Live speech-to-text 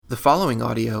The following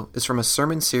audio is from a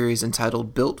sermon series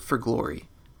entitled Built for Glory,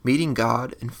 Meeting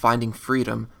God and Finding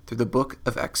Freedom Through the Book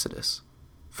of Exodus.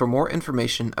 For more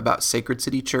information about Sacred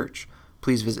City Church,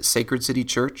 please visit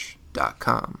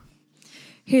sacredcitychurch.com.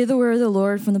 Hear the word of the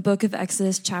Lord from the book of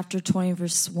Exodus, chapter 20,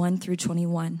 verses 1 through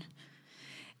 21.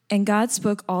 And God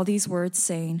spoke all these words,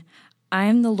 saying, I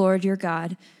am the Lord your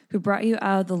God, who brought you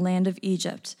out of the land of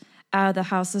Egypt, out of the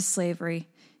house of slavery.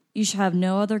 You shall have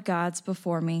no other gods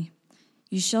before me.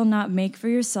 You shall not make for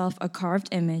yourself a carved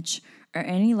image or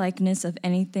any likeness of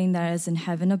anything that is in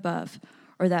heaven above,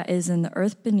 or that is in the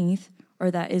earth beneath,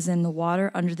 or that is in the water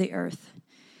under the earth.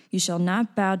 You shall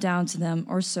not bow down to them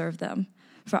or serve them.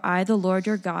 For I, the Lord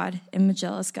your God, am a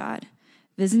jealous God,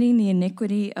 visiting the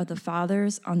iniquity of the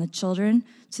fathers on the children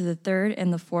to the third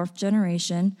and the fourth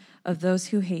generation of those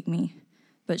who hate me,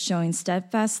 but showing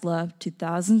steadfast love to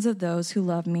thousands of those who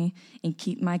love me and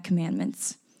keep my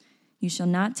commandments. You shall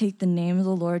not take the name of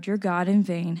the Lord your God in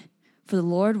vain, for the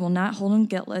Lord will not hold him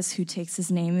guiltless who takes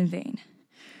his name in vain.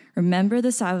 Remember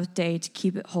the Sabbath day to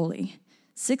keep it holy.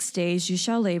 6 days you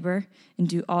shall labor and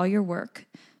do all your work,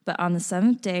 but on the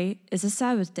seventh day is a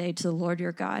Sabbath day to the Lord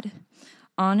your God.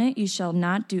 On it you shall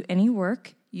not do any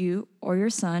work, you or your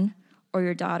son or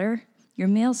your daughter, your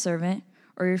male servant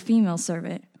or your female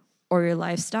servant, or your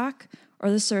livestock, or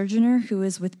the sojourner who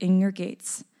is within your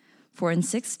gates. For in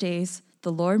 6 days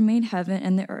the Lord made heaven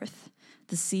and the earth,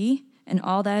 the sea, and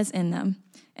all that is in them,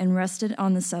 and rested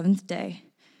on the seventh day.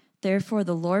 Therefore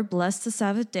the Lord blessed the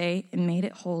Sabbath day and made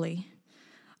it holy.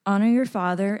 Honor your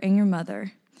father and your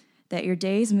mother, that your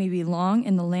days may be long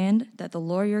in the land that the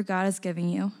Lord your God is giving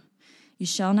you. You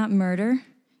shall not murder,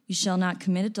 you shall not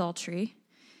commit adultery,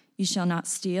 you shall not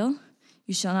steal,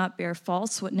 you shall not bear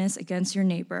false witness against your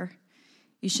neighbor.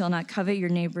 You shall not covet your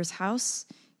neighbor's house,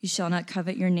 you shall not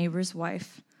covet your neighbor's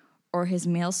wife, or his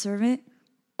male servant,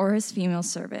 or his female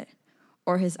servant,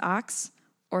 or his ox,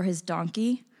 or his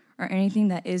donkey, or anything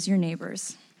that is your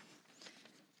neighbor's.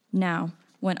 Now,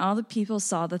 when all the people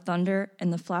saw the thunder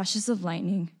and the flashes of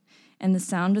lightning, and the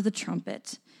sound of the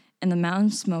trumpet, and the mountain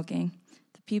smoking,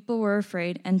 the people were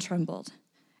afraid and trembled.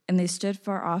 And they stood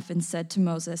far off and said to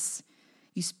Moses,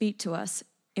 You speak to us,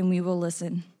 and we will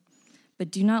listen.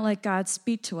 But do not let God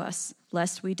speak to us,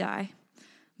 lest we die.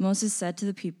 Moses said to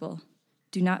the people,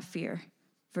 Do not fear,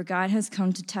 for God has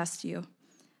come to test you,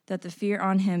 that the fear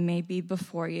on him may be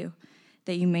before you,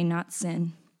 that you may not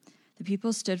sin. The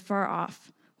people stood far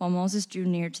off, while Moses drew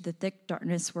near to the thick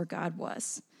darkness where God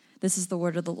was. This is the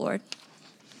word of the Lord.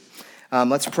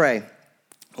 Let's pray.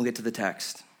 We'll get to the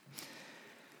text.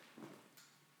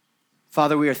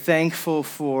 Father, we are thankful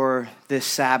for this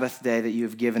Sabbath day that you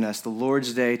have given us, the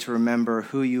Lord's Day, to remember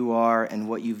who you are and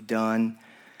what you've done.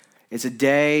 It's a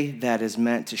day that is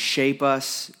meant to shape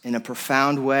us in a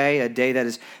profound way, a day that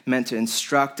is meant to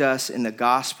instruct us in the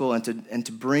gospel and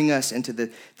to bring us into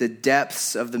the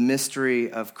depths of the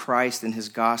mystery of Christ and his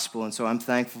gospel. And so I'm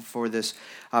thankful for this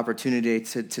opportunity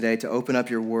today to open up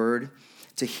your word,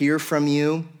 to hear from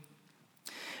you.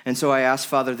 And so I ask,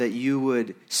 Father, that you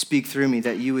would speak through me,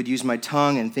 that you would use my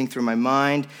tongue and think through my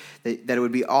mind, that it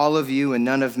would be all of you and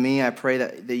none of me. I pray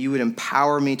that you would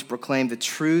empower me to proclaim the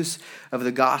truths of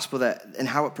the gospel and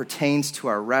how it pertains to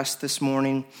our rest this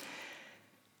morning,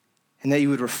 and that you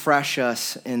would refresh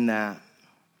us in that.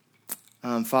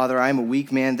 Father, I am a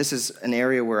weak man. This is an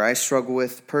area where I struggle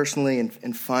with personally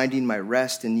in finding my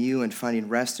rest in you and finding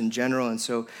rest in general. And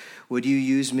so would you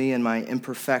use me and my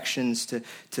imperfections to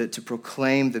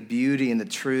proclaim the beauty and the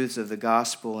truths of the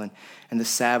gospel and the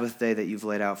Sabbath day that you've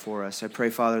laid out for us. I pray,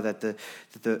 Father, that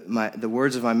the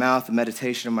words of my mouth, the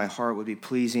meditation of my heart would be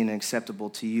pleasing and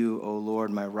acceptable to you, O Lord,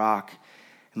 my rock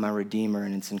and my redeemer.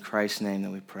 And it's in Christ's name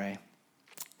that we pray.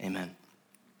 Amen.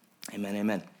 Amen,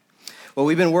 amen. Well,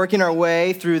 we've been working our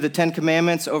way through the Ten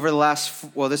Commandments over the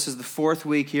this is the fourth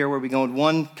week here where we go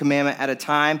one commandment at a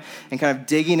time and kind of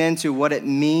digging into what it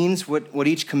means, what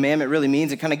each commandment really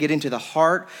means, and kind of get into the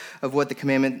heart of what the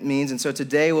commandment means. And so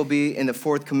today we'll be in the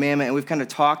fourth commandment, and we've kind of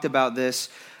talked about this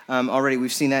already.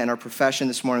 We've seen that in our profession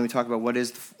this morning. We talked about what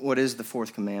is the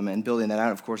fourth commandment, and building that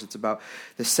out, of course, it's about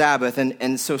the Sabbath.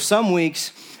 And so some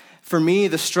weeks, for me,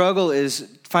 the struggle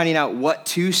is finding out what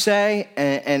to say,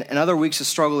 and other weeks the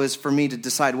struggle is for me to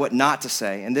decide what not to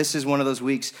say. And this is one of those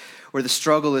weeks where the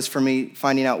struggle is for me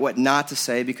finding out what not to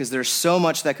say, because there's so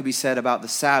much that could be said about the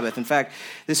Sabbath. In fact,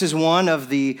 this is one of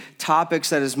the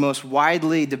topics that is most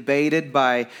widely debated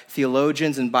by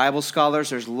theologians and Bible scholars.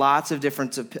 There's lots of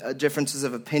differences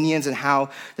of opinions in how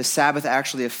the Sabbath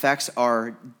actually affects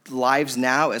our lives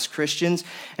now as Christians.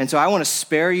 And so I want to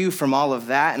spare you from all of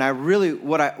that. And I really,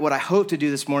 what I hope to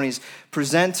do this morning is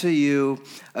present to you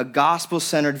a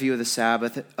gospel-centered view of the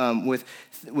Sabbath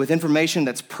with information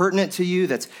that's pertinent to you,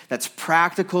 that's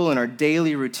practical in our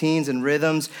daily routines and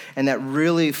rhythms, and that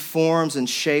really forms and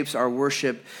shapes our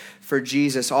worship for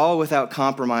Jesus, all without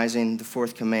compromising the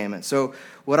fourth commandment. So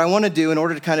what I want to do in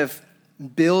order to kind of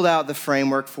build out the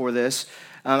framework for this,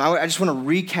 I just want to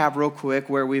recap real quick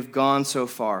where we've gone so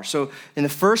far. So in the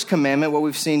first commandment, what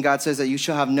we've seen, God says that you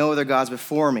shall have no other gods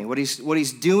before me. What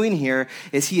he's doing here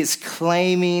is he is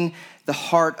claiming the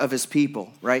heart of his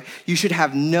people, right? You should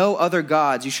have no other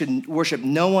gods. You should worship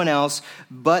no one else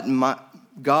but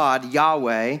God,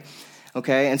 Yahweh,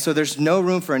 okay? And so there's no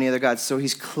room for any other gods. So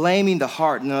he's claiming the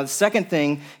heart. Now, the second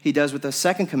thing he does with the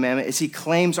second commandment is he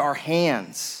claims our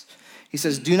hands. He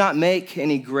says, do not make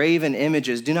any graven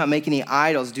images. Do not make any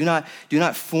idols. Do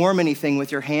not form anything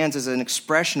with your hands as an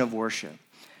expression of worship.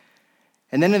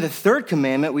 And then in the third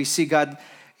commandment, we see God,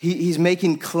 he's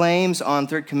making claims on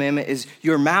third commandment is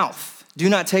your mouth. Do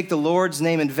not take the Lord's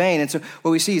name in vain. And so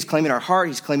what we see, he's claiming our heart,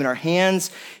 he's claiming our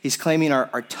hands, he's claiming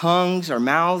our tongues, our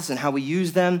mouths, and how we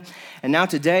use them. And now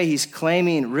today, he's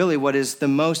claiming really what is the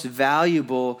most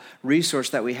valuable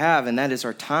resource that we have, and that is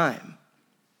our time.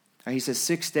 He says,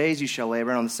 6 days you shall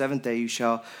labor, and on the seventh day you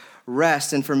shall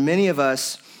rest. And for many of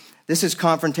us, this is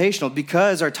confrontational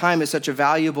because our time is such a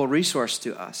valuable resource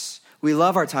to us. We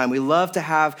love our time. We love to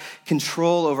have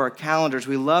control over our calendars.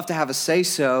 We love to have a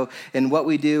say-so in what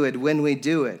we do and when we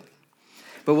do it.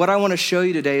 But what I want to show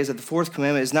you today is that the fourth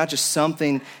commandment is not just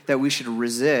something that we should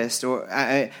resist.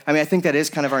 I think that is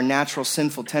kind of our natural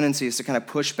sinful tendency is to kind of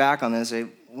push back on this and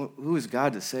say, who is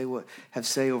God to have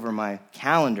say over my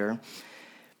calendar?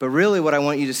 But really what I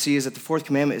want you to see is that the fourth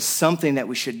commandment is something that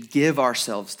we should give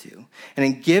ourselves to. And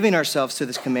in giving ourselves to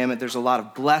this commandment, there's a lot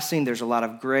of blessing, there's a lot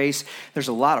of grace, there's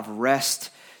a lot of rest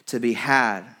to be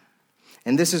had.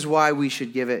 And this is why we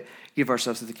should give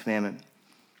ourselves to the commandment.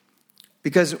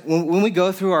 Because when we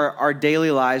go through our daily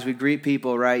lives, we greet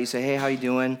people, right? You say, hey, how you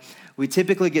doing? We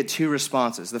typically get two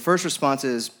responses. The first response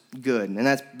is good. And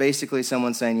that's basically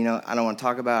someone saying, I don't want to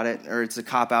talk about it, or it's a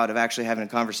cop-out of actually having a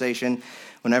conversation.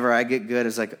 Whenever I get good,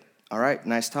 it's like, all right,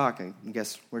 nice talk. I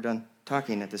guess we're done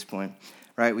talking at this point,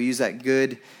 right? We use that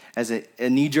good as a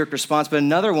knee-jerk response. But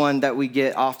another one that we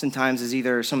get oftentimes is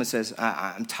either someone says,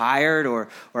 I'm tired, or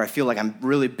I feel like I'm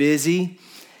really busy.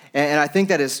 And I think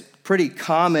that is pretty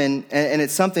common, and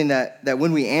it's something that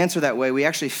when we answer that way, we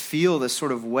actually feel this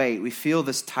sort of weight. We feel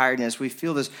this tiredness. We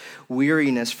feel this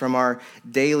weariness from our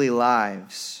daily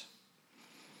lives.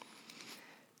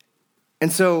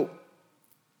 And so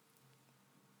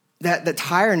that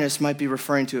tiredness might be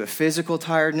referring to a physical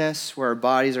tiredness where our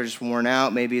bodies are just worn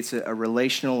out. Maybe it's a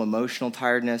relational, emotional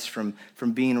tiredness from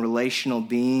being relational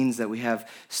beings, that we have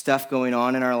stuff going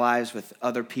on in our lives with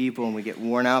other people and we get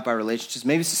worn out by relationships.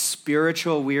 Maybe it's a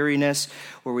spiritual weariness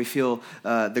where we feel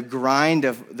the grind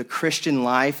of the Christian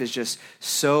life is just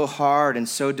so hard and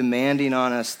so demanding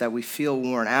on us that we feel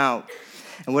worn out.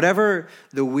 And whatever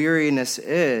the weariness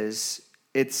is,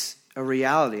 it's a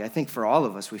reality. I think for all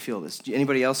of us, we feel this.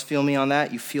 Anybody else feel me on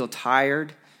that? You feel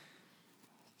tired?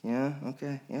 Yeah,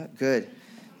 okay, yeah, good.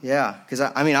 Yeah, because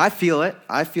I feel it.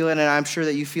 I feel it, and I'm sure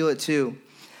that you feel it too.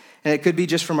 And it could be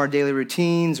just from our daily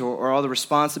routines or all the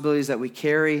responsibilities that we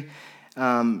carry.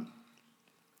 And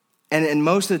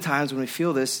most of the times when we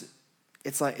feel this,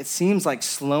 it seems like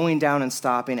slowing down and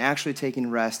stopping, actually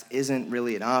taking rest isn't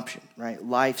really an option, right?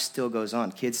 Life still goes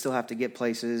on. Kids still have to get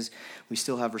places. We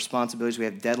still have responsibilities. We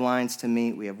have deadlines to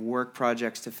meet. We have work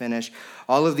projects to finish.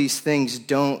 All of these things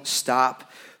don't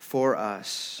stop for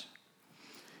us.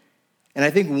 And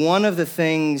I think one of the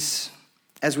things,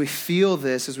 as we feel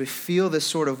this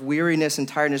sort of weariness and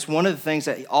tiredness, one of the things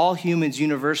that all humans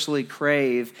universally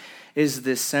crave is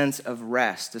this sense of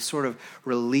rest, this sort of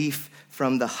relief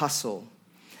from the hustle.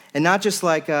 And not just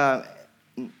like,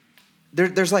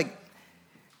 there's like,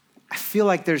 I feel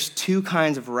like there's two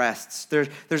kinds of rests. There's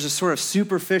a sort of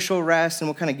superficial rest, and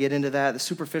we'll kind of get into that. The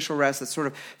superficial rest that's sort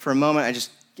of, for a moment, I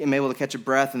just am able to catch a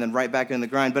breath and then right back in the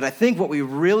grind. But I think what we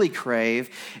really crave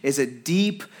is a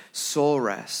deep soul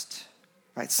rest.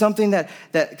 Right? Something that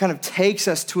kind of takes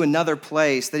us to another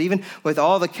place, that even with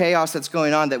all the chaos that's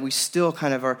going on, that we still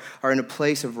kind of are in a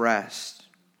place of rest.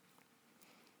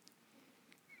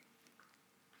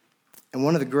 And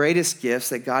one of the greatest gifts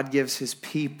that God gives his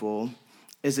people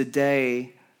is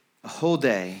a whole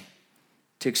day,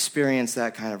 to experience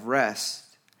that kind of rest.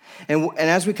 And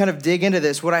as we kind of dig into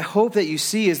this, what I hope that you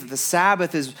see is that the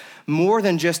Sabbath is more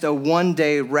than just a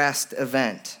one-day rest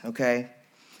event, okay?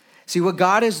 See, what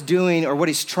God is doing, or what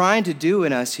he's trying to do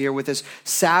in us here with this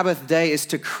Sabbath day, is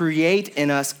to create in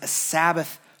us a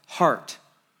Sabbath heart.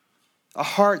 A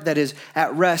heart that is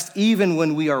at rest even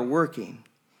when we are working.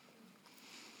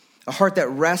 A heart that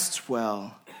rests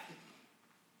well.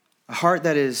 A heart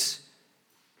that is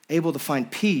able to find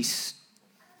peace.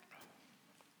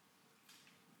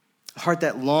 A heart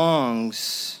that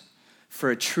longs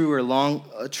for a truer,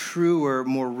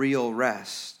 more real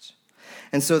rest.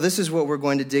 And so this is what we're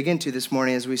going to dig into this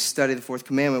morning as we study the fourth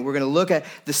commandment. We're going to look at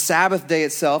the Sabbath day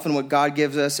itself and what God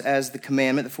gives us as the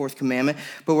commandment, the fourth commandment.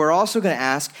 But we're also going to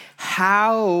ask,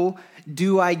 how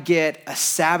do I get a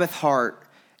Sabbath heart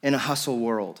in a hustle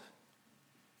world?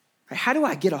 How do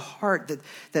I get a heart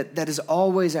that is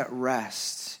always at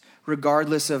rest,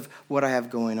 regardless of what I have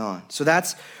going on? So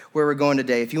that's where we're going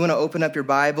today. If you want to open up your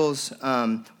Bibles,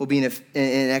 we'll be in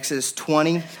Exodus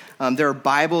 20. There are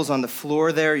Bibles on the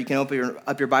floor there. You can open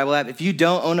up your Bible app. If you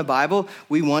don't own a Bible,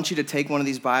 we want you to take one of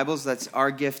these Bibles. That's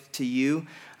our gift to you,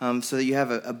 so that you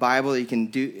have a Bible that you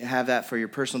can have that for your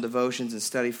personal devotions and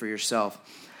study for yourself.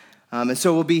 And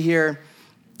so we'll be here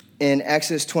in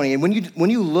Exodus 20. And when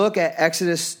you look at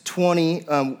Exodus 20,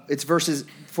 it's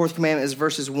fourth commandment is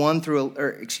verses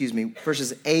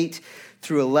 8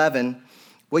 through 11.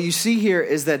 What you see here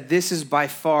is that this is by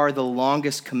far the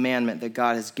longest commandment that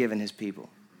God has given his people.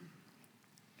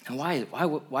 And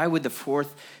why would the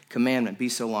fourth commandment be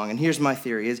so long? And here's my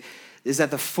theory, is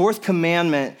that the fourth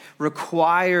commandment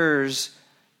requires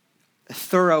a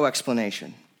thorough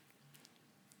explanation.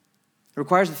 It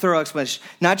requires a thorough explanation,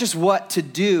 not just what to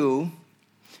do,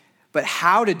 but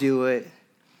how to do it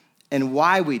and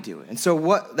why we do it. And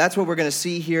so that's what we're going to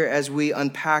see here as we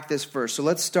unpack this verse. So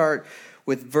let's start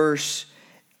with verse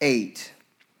 8.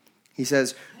 He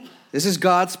says, this is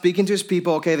God speaking to his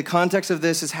people. Okay, the context of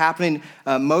this is happening.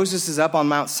 Moses is up on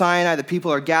Mount Sinai. The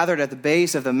people are gathered at the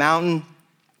base of the mountain.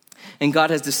 And God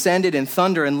has descended in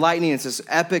thunder and lightning. It's this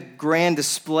epic, grand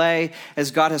display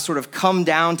as God has sort of come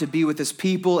down to be with his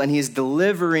people. And he is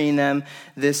delivering them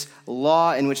this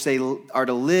law in which they are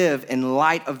to live in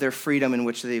light of their freedom in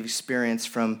which they've experienced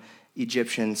from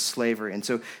Egyptian slavery. And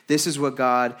so this is what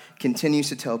God continues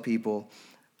to tell people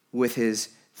with his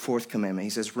fourth commandment. He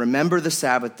says, remember the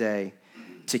Sabbath day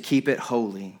to keep it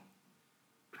holy.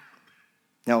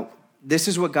 Now, this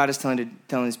is what God is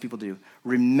telling his people to do.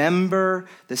 Remember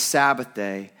the Sabbath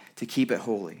day to keep it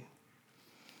holy.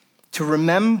 To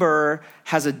remember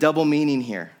has a double meaning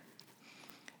here.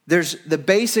 There's the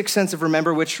basic sense of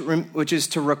remember, which is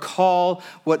to recall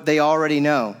what they already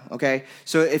know, okay?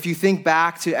 So if you think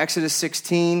back to Exodus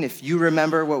 16, if you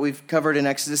remember what we've covered in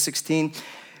Exodus 16,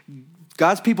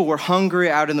 God's people were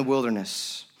hungry out in the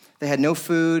wilderness. They had no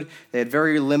food. They had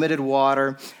very limited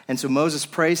water. And so Moses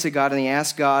prays to God and he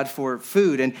asks God for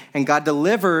food. And God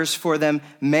delivers for them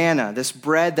manna, this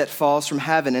bread that falls from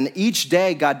heaven. And each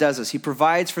day God does this. He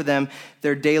provides for them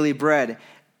their daily bread.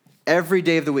 Every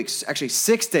day of the week, actually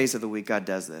 6 days of the week, God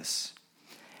does this.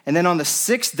 And then on the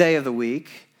sixth day of the week,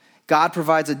 God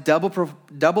provides a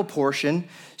double portion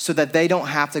so that they don't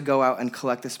have to go out and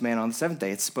collect this manna on the seventh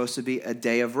day. It's supposed to be a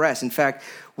day of rest. In fact,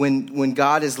 when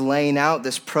God is laying out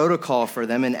this protocol for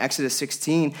them in Exodus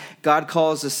 16, God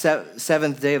calls the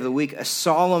seventh day of the week a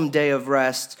solemn day of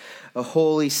rest, a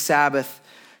holy Sabbath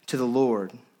to the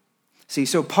Lord. See,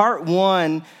 so part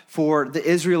one for the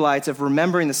Israelites of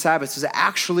remembering the Sabbath is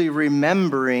actually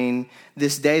remembering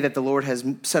this day that the Lord has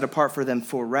set apart for them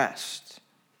for rest.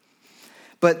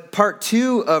 But part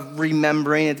two of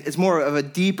remembering, it's more of a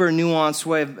deeper, nuanced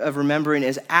way of remembering,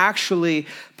 is actually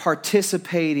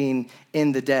participating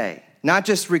in the day. Not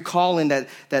just recalling that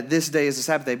this day is the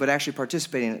Sabbath day, but actually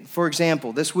participating in it. For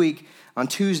example, this week on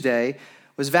Tuesday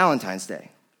was Valentine's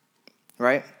Day,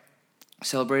 right?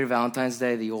 Celebrated Valentine's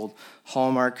Day, the old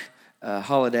Hallmark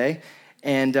holiday.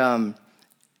 And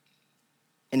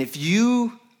if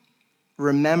you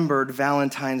remembered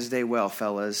Valentine's Day well,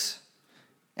 fellas,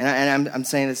 and I'm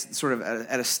saying this sort of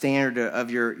at a standard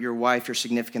of your wife, your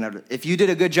significant other. If you did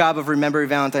a good job of remembering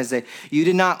Valentine's Day, you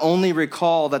did not only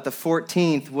recall that the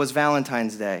 14th was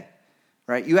Valentine's Day,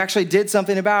 right? You actually did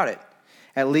something about it.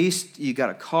 At least you got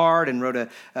a card and wrote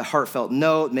a heartfelt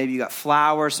note. Maybe you got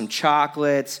flowers, some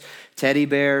chocolates, teddy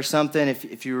bear, something.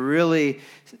 If you're really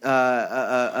in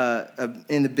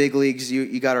the big leagues,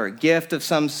 you got her a gift of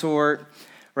some sort,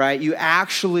 right? You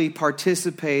actually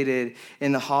participated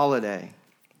in the holiday.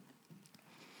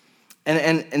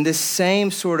 And this same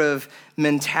sort of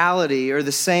mentality or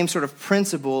the same sort of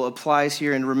principle applies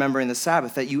here in remembering the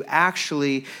Sabbath, that you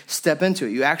actually step into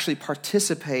it. You actually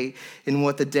participate in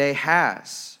what the day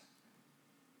has.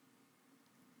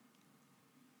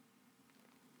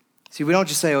 See, we don't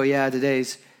just say, oh yeah,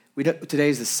 today's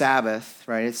the Sabbath,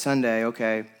 right? It's Sunday,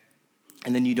 okay.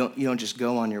 And then you don't just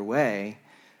go on your way.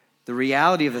 the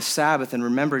reality of the Sabbath and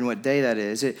remembering what day that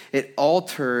is, it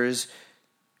alters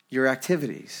your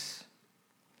activities.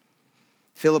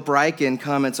 Philip Ryken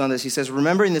comments on this. He says,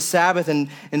 remembering the Sabbath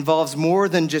involves more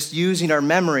than just using our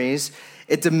memories.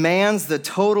 It demands the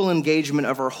total engagement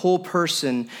of our whole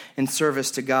person in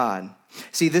service to God.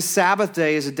 See, this Sabbath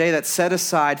day is a day that's set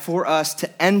aside for us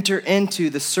to enter into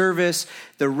the service,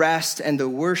 the rest, and the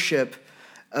worship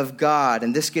of God.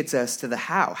 And this gets us to the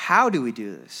how. How do we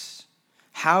do this?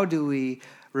 How do we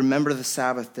remember the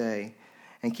Sabbath day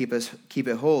and keep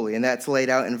it holy? And that's laid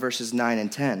out in verses 9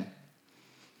 and 10. It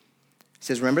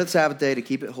says, remember the Sabbath day to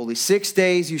keep it holy. 6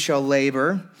 days you shall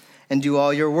labor and do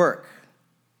all your work.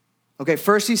 Okay,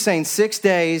 first he's saying 6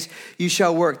 days you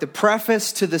shall work. The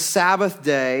preface to the Sabbath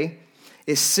day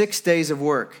is 6 days of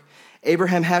work.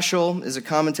 Abraham Heschel is a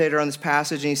commentator on this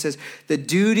passage, and he says, the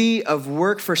duty of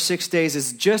work for 6 days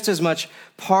is just as much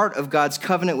part of God's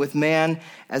covenant with man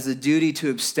as the duty to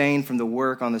abstain from the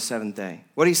work on the seventh day.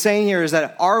 What he's saying here is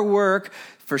that our work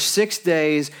for 6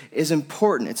 days is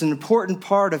important. It's an important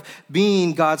part of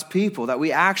being God's people, that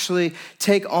we actually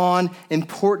take on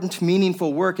important,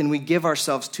 meaningful work, and we give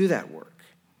ourselves to that work.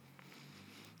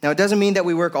 Now, it doesn't mean that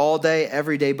we work all day,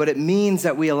 every day, but it means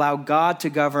that we allow God to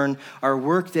govern our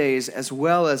work days as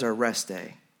well as our rest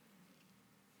day.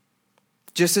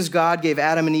 Just as God gave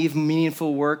Adam and Eve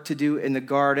meaningful work to do in the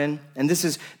garden, and this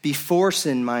is before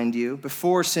sin, mind you,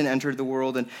 before sin entered the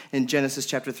world in Genesis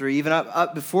chapter 3, even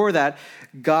up before that,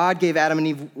 God gave Adam and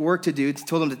Eve work to do,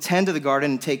 told them to tend to the garden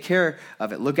and take care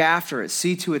of it, look after it,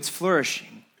 see to its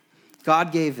flourishing.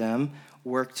 God gave them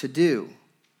work to do.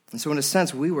 And so in a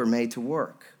sense, we were made to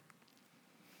work.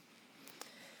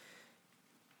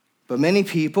 But many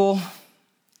people,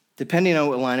 depending on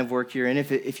what line of work you're in,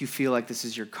 if you feel like this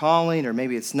is your calling, or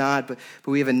maybe it's not, but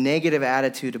we have a negative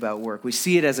attitude about work. We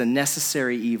see it as a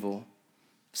necessary evil,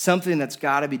 something that's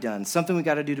got to be done, something we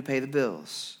got to do to pay the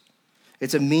bills.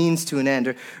 It's a means to an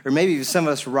end. Or maybe some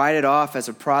of us write it off as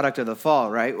a product of the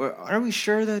fall, right? Aren't we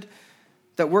sure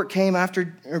that work came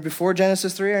after or before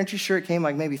Genesis 3? Aren't you sure it came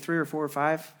like maybe 3 or 4 or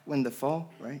 5 when the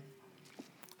fall, right?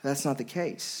 That's not the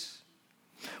case.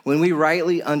 When we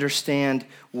rightly understand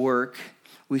work,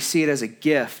 we see it as a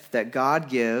gift that God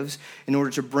gives in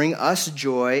order to bring us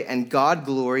joy and God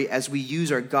glory as we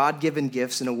use our God-given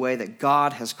gifts in a way that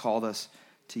God has called us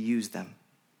to use them.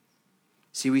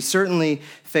 See, we certainly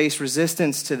face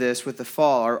resistance to this with the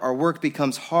fall. Our work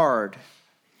becomes hard.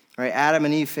 Right? Adam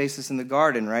and Eve faced this in the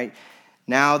garden, right?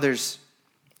 Now there's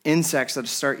insects that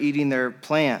start eating their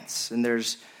plants, and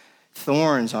there's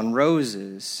thorns on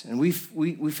roses. And we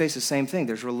face the same thing.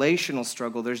 There's relational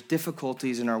struggle. There's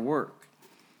difficulties in our work.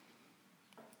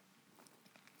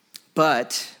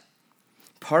 But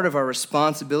part of our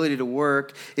responsibility to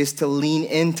work is to lean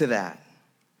into that,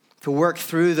 to work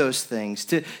through those things,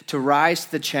 to rise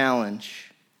to the challenge.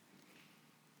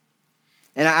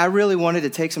 And I really wanted to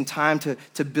take some time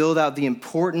to build out the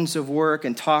importance of work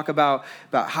and talk about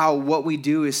how what we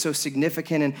do is so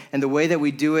significant and the way that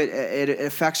we do it, it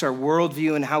affects our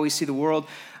worldview and how we see the world.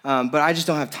 But I just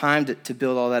don't have time to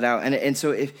build all that out. And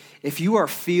so if you are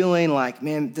feeling like,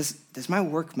 man, does my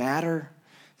work matter?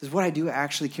 Does what I do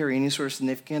actually carry any sort of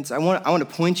significance? I want to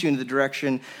point you in the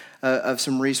direction of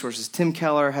some resources. Tim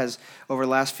Keller has, over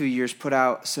the last few years, put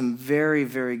out some very,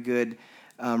 very good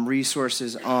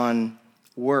resources on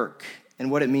work and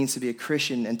what it means to be a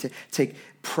Christian and to take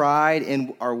pride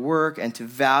in our work and to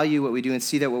value what we do and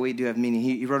see that what we do have meaning.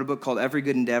 He wrote a book called Every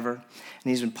Good Endeavor, and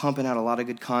he's been pumping out a lot of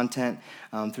good content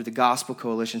through the Gospel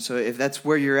Coalition. So if that's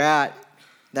where you're at,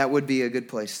 that would be a good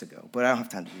place to go. But I don't have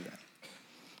time to do that.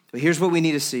 But here's what we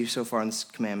need to see so far in this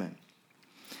commandment.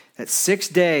 That 6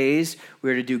 days,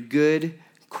 we're to do good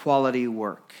quality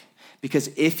work. Because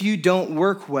if you don't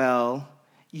work well,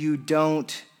 you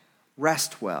don't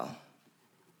rest well.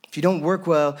 If you don't work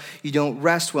well, you don't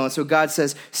rest well. And so God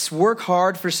says, work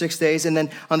hard for 6 days. And then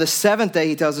on the seventh day,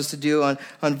 he tells us to do on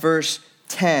verse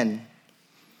 10. He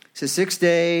says, 6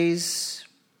 days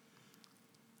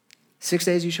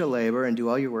you shall labor and do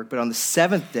all your work, but on the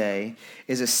seventh day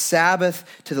is a Sabbath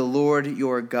to the Lord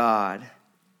your God.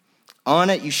 On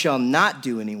it you shall not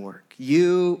do any work,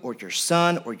 you or your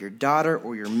son or your daughter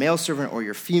or your male servant or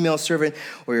your female servant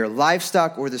or your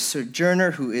livestock or the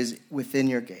sojourner who is within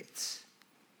your gates.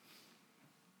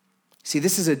 See,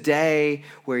 this is a day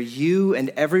where you and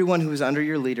everyone who is under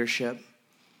your leadership,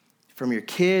 from your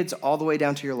kids all the way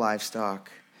down to your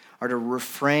livestock, are to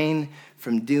refrain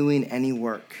from doing any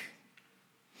work.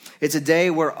 It's a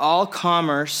day where all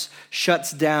commerce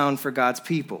shuts down for God's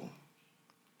people.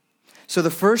 So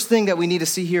the first thing that we need to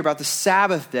see here about the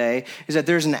Sabbath day is that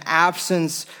there's an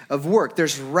absence of work.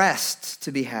 There's rest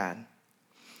to be had.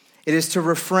 It is to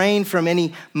refrain from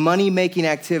any money-making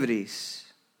activities.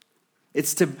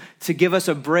 It's to give us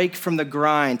a break from the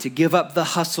grind, to give up the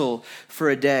hustle for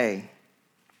a day.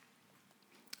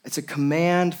 It's a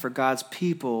command for God's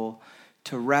people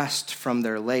to rest from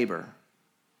their labor.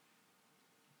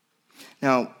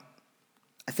 Now,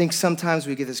 I think sometimes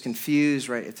we get this confused,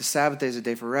 right? If the Sabbath day is a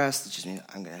day for rest, it just means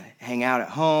I'm going to hang out at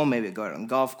home, maybe go out on the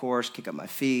golf course, kick up my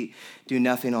feet, do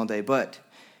nothing all day. But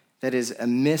that is a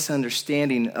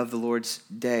misunderstanding of the Lord's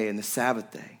day and the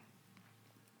Sabbath day.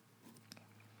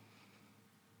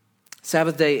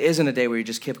 Sabbath day isn't a day where you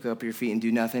just kick up your feet and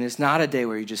do nothing. It's not a day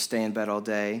where you just stay in bed all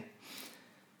day.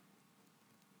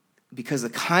 Because the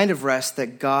kind of rest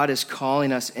that God is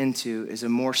calling us into is a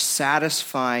more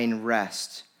satisfying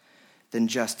rest than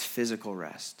just physical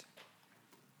rest.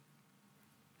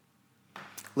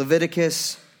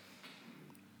 Leviticus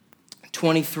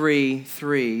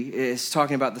 23:3 is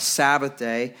talking about the Sabbath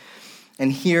day,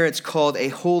 and here it's called a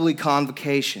holy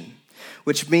convocation,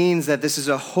 which means that this is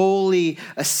a holy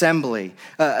assembly,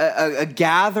 a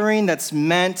gathering that's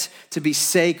meant to be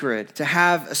sacred, to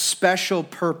have a special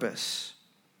purpose.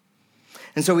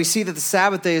 And so we see that the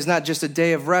Sabbath day is not just a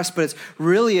day of rest, but it's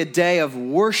really a day of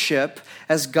worship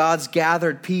as God's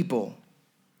gathered people.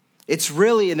 It's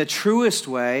really, in the truest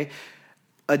way,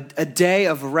 a day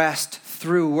of rest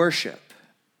through worship.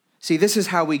 See, this is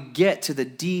how we get to the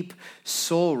deep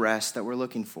soul rest that we're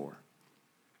looking for.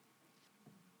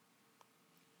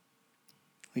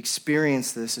 We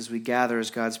experience this as we gather as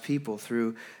God's people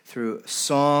through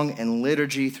song and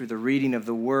liturgy, through the reading of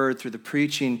the word, through the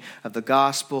preaching of the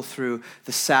gospel, through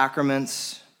the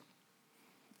sacraments.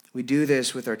 We do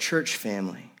this with our church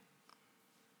family.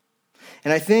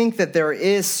 And I think that there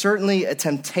is certainly a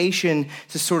temptation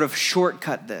to sort of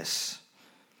shortcut this.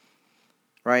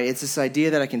 Right? It's this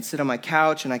idea that I can sit on my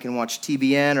couch and I can watch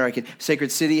TBN, or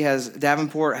Sacred City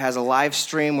Davenport has a live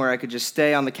stream where I could just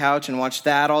stay on the couch and watch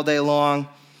that all day long.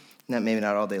 Maybe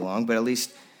not all day long, but at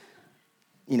least,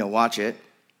 watch it.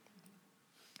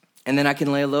 And then I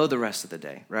can lay low the rest of the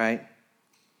day, right?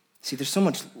 See, there's so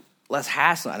much less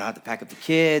hassle. I don't have to pack up the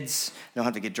kids. I don't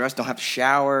have to get dressed. Don't have to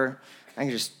shower. I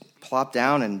can just plop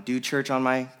down and do church on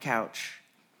my couch.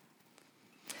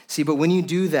 See, but when you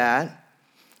do that,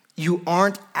 you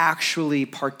aren't actually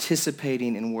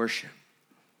participating in worship.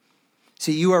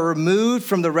 See, you are removed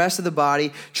from the rest of the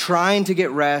body, trying to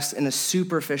get rest in a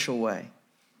superficial way.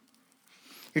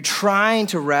 You're trying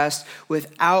to rest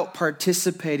without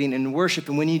participating in worship.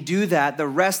 And when you do that, the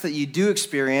rest that you do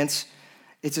experience,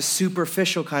 it's a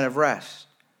superficial kind of rest.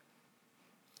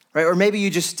 Right? Or maybe you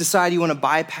just decide you want to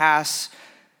bypass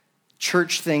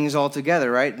church things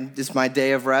altogether, right? It's my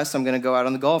day of rest. I'm going to go out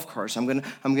on the golf course. I'm going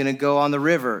to go on the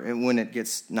river when it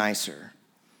gets nicer.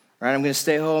 Right? I'm going to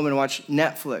stay home and watch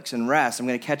Netflix and rest. I'm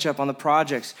going to catch up on the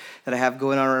projects that I have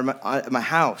going on at my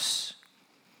house.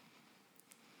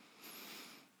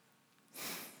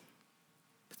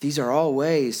 These are all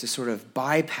ways to sort of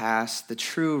bypass the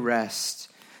true rest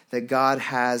that God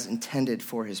has intended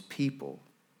for his people.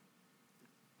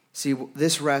 See,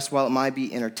 this rest, while it might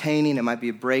be entertaining, it might be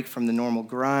a break from the normal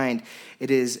grind,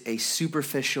 it is a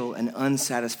superficial and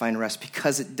unsatisfying rest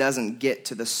because it doesn't get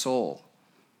to the soul.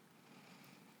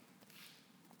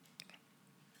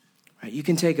 Right? You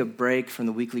can take a break from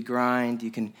the weekly grind. You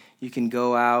can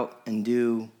go out and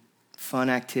do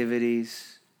fun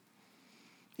activities.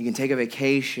 You can take a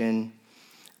vacation,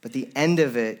 but at the end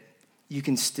of it, you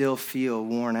can still feel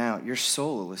worn out. Your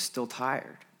soul is still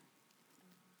tired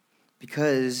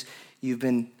because you've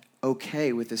been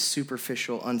okay with this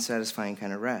superficial, unsatisfying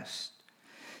kind of rest.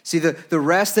 See, the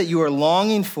rest that you are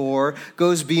longing for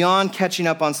goes beyond catching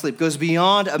up on sleep, goes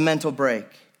beyond a mental break.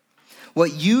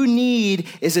 What you need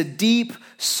is a deep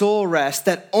soul rest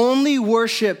that only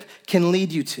worship can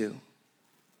lead you to.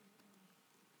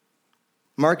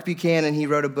 Mark Buchanan, he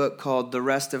wrote a book called The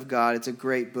Rest of God. It's a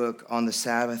great book on the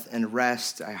Sabbath and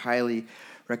rest. I highly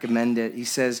recommend it. He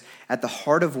says, at the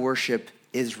heart of worship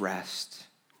is rest.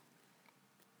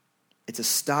 It's a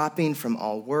stopping from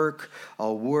all work,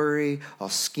 all worry, all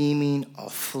scheming, all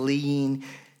fleeing,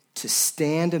 to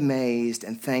stand amazed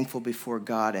and thankful before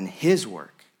God and his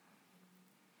work.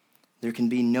 There can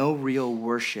be no real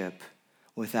worship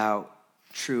without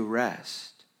true rest.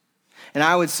 And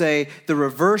I would say the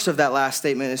reverse of that last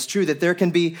statement is true, that there can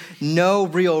be no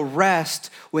real rest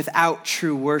without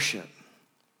true worship.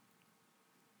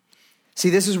 See,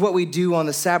 this is what we do on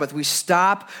the Sabbath. We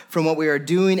stop from what we are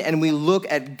doing and we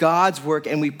look at God's work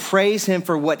and we praise him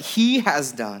for what he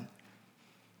has done.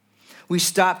 We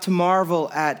stop to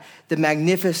marvel at the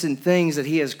magnificent things that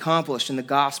he has accomplished in the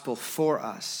gospel for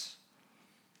us.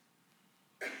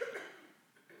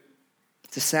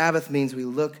 The Sabbath means we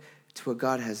look to what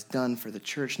God has done for the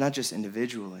church, not just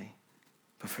individually,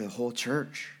 but for the whole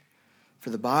church, for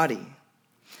the body.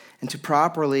 And to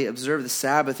properly observe the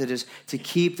Sabbath, it is to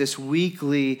keep this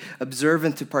weekly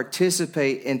observance, to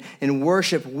participate in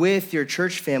worship with your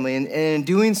church family. And in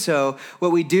doing so,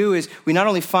 what we do is we not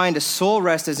only find a soul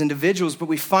rest as individuals, but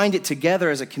we find it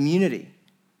together as a community.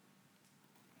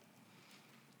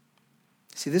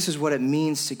 See, this is what it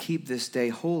means to keep this day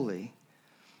holy,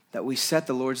 that we set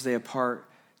the Lord's Day apart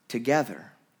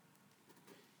together.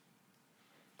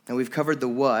 And we've covered the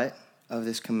what of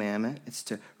this commandment. It's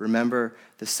to remember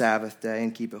the Sabbath day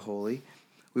and keep it holy.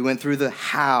 We went through the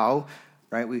how,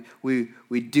 right?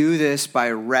 We do this by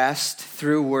rest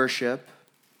through worship.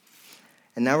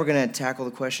 And now we're going to tackle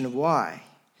the question of why.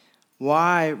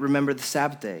 Why remember the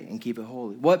Sabbath day and keep it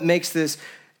holy? What makes this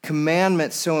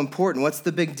commandment so important? What's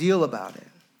the big deal about it?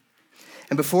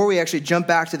 And before we actually jump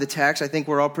back to the text, I think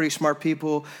we're all pretty smart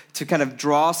people to kind of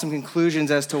draw some conclusions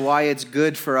as to why it's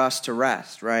good for us to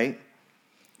rest, right?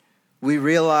 We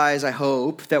realize, I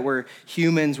hope, that we're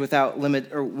humans with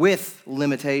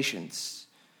limitations.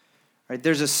 Right?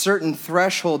 There's a certain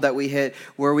threshold that we hit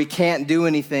where we can't do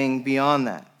anything beyond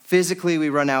that. Physically, we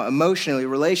run out. Emotionally,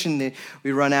 relationally,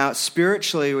 we run out.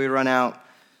 Spiritually, we run out.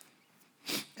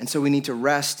 And so we need to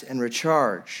rest and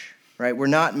recharge. Right? We're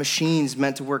not machines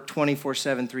meant to work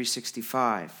 24/7,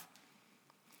 365.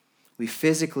 We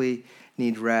physically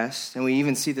need rest, and we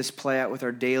even see this play out with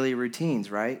our daily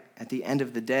routines, right? At the end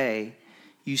of the day,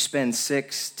 you spend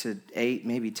 6 to 8,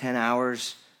 maybe 10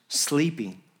 hours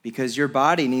sleeping because your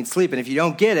body needs sleep, and if you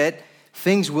don't get it,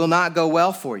 things will not go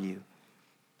well for you.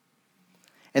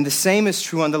 And the same is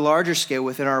true on the larger scale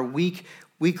within our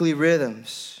weekly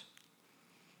rhythms,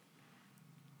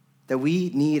 that we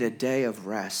need a day of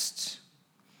rest.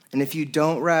 And if you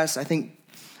don't rest, I think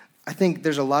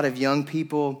there's a lot of young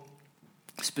people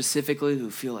specifically who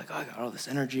feel like, oh, I got all this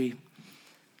energy.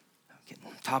 I'm getting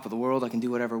on top of the world. I can do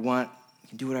whatever I want. I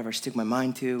can do whatever I stick my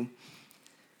mind to.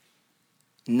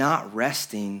 Not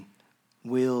resting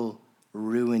will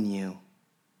ruin you.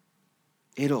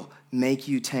 It'll make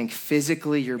you tank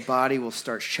physically. Your body will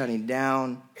start shutting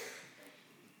down.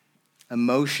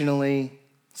 Emotionally,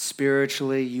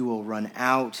 spiritually, you will run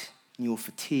out. You will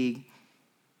fatigue.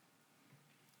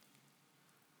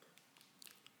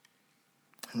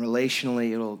 And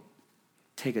relationally, it'll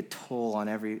take a toll on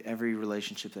every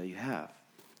relationship that you have,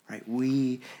 right?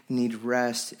 We need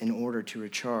rest in order to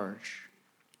recharge.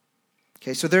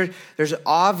 Okay, so there's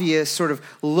obvious sort of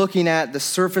looking at the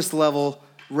surface level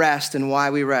rest and why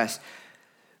we rest.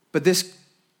 But this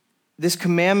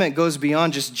commandment goes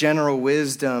beyond just general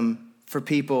wisdom for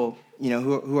people,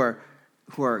 who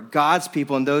are God's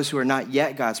people and those who are not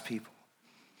yet God's people.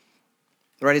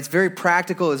 Right, it's very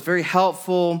practical, it's very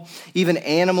helpful. Even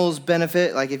animals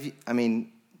benefit.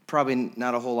 Probably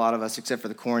not a whole lot of us, except for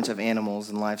the Corns, have animals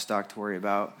and livestock to worry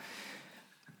about.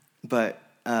 But,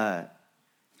 our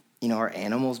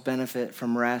animals benefit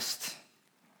from rest.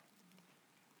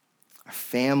 Our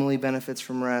family benefits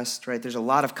from rest, right? There's a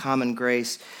lot of common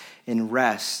grace in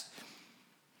rest.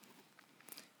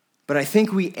 But I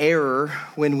think we err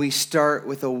when we start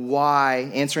with a why,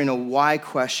 answering a why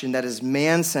question that is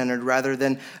man-centered rather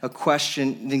than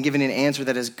giving an answer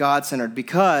that is God-centered.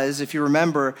 Because, if you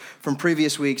remember from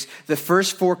previous weeks, the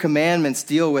first 4 commandments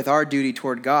deal with our duty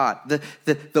toward God.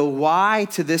 The why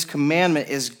to this commandment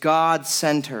is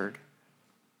God-centered.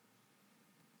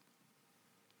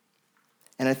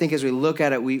 And I think as we look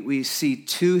at it, we see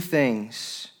 2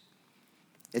 things.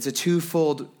 It's a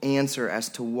twofold answer as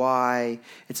to why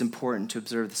it's important to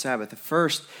observe the Sabbath. The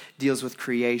first deals with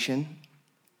creation.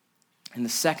 And the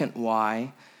second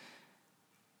why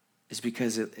is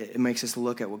because it makes us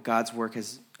look at what God's work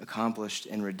has accomplished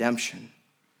in redemption.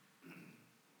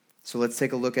 So let's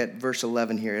take a look at verse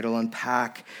 11 here. It'll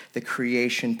unpack the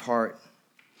creation part.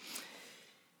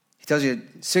 He tells you,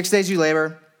 6 days you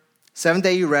labor, 7th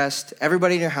day you rest,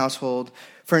 everybody in your household.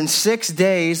 For in 6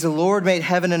 days the Lord made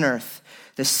heaven and earth,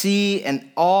 the sea and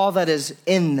all that is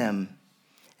in them,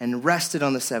 and rested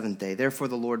on the 7th day. Therefore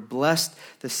the Lord blessed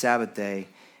the Sabbath day,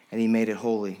 and he made it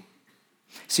holy.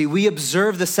 See, we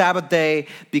observe the Sabbath day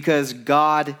because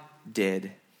God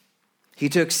did. He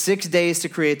took 6 days to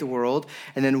create the world,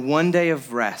 and then 1 day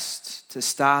of rest to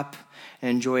stop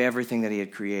and enjoy everything that he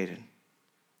had created.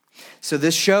 So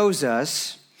this shows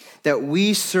us that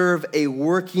we serve a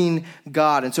working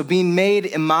God. And so being made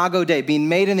imago Dei, being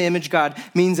made in the image of God,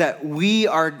 means that we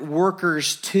are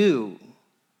workers too.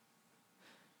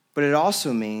 But it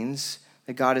also means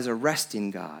that God is a resting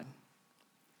God.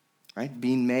 Right?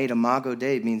 Being made imago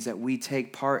Dei means that we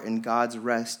take part in God's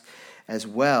rest as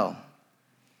well.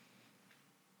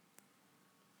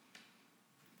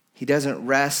 He doesn't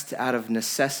rest out of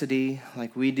necessity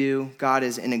like we do. God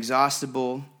is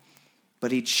inexhaustible,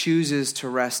 but he chooses to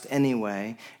rest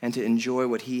anyway and to enjoy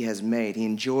what he has made. He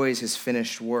enjoys his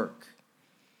finished work.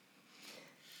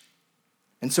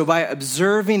 And so by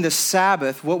observing the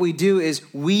Sabbath, what we do is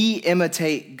we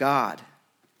imitate God,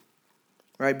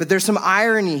 right? But there's some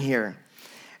irony here.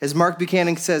 As Mark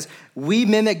Buchanan says, we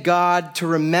mimic God to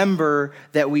remember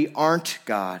that we aren't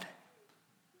God.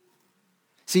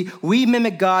 See, we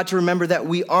mimic God to remember that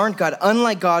we aren't God.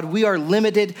 Unlike God, we are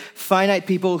limited, finite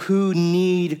people who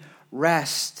need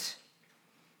rest.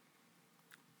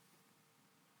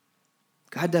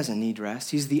 God doesn't need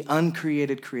rest. He's the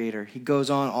uncreated creator. He goes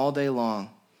on all day long,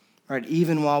 right?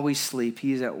 Even while we sleep,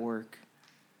 he's at work.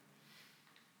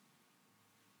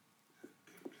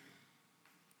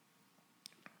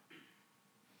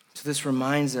 So this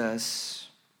reminds us,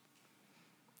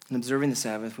 in observing the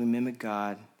Sabbath, we mimic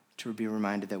God to be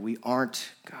reminded that we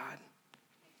aren't God.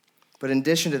 But in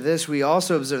addition to this, we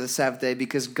also observe the Sabbath day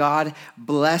because God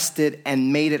blessed it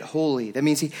and made it holy. That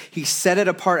means he set it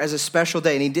apart as a special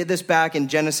day. And he did this back in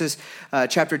Genesis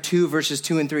chapter 2, verses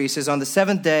 2 and 3. He says, on the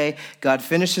seventh day, God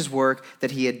finished his work that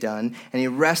he had done, and he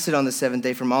rested on the seventh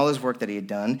day from all his work that he had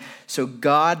done. So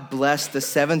God blessed the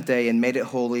seventh day and made it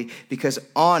holy because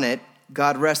on it,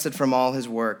 God rested from all his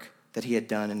work that he had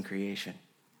done in creation.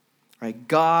 Right?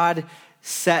 God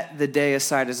set the day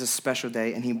aside as a special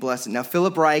day, and he blessed it. Now,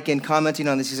 Philip Ryken, commenting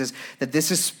on this, he says that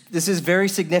this is very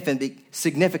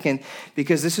significant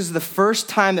because this is the first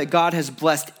time that God has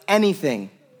blessed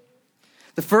anything.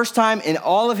 The first time in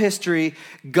all of history,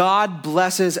 God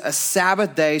blesses a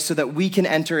Sabbath day so that we can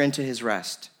enter into his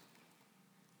rest.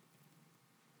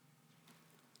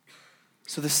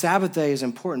 So the Sabbath day is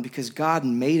important because God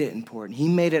made it important. He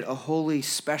made it a holy,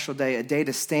 special day, a day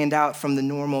to stand out from the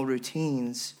normal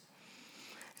routines.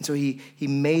 And so he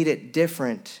made it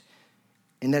different,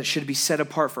 and that it should be set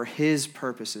apart for his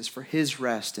purposes, for his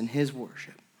rest and his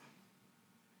worship.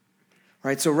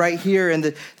 Right? So right here in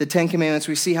the Ten Commandments,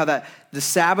 we see how that the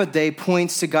Sabbath day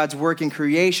points to God's work in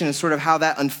creation and sort of how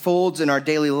that unfolds in our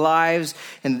daily lives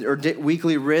and our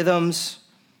weekly rhythms.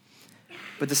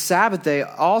 But the Sabbath day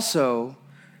also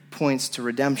points to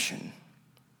redemption.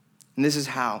 And this is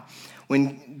how.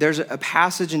 When there's a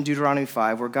passage in Deuteronomy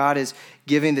 5 where God is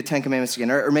giving the Ten Commandments again,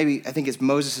 or maybe I think it's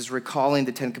Moses is recalling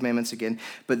the Ten Commandments again,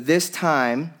 but this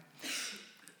time,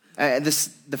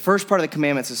 the first part of the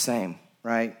commandment's the same,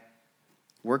 right?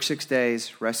 Work 6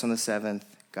 days, rest on the seventh,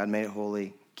 God made it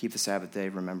holy, keep the Sabbath day,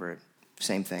 remember it,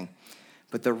 same thing.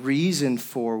 But the reason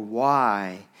for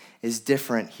why is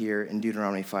different here in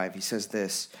Deuteronomy 5. He says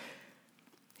this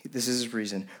is his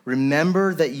reason.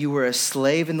 Remember that you were a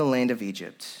slave in the land of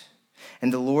Egypt,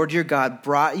 and the Lord your God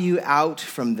brought you out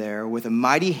from there with a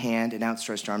mighty hand and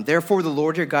outstretched arm. Therefore, the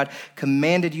Lord your God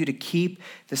commanded you to keep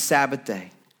the Sabbath day.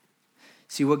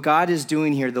 See, what God is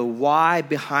doing here, the why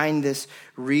behind this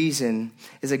reason,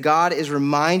 is that God is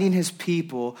reminding his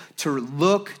people to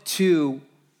look to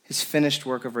his finished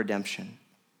work of redemption.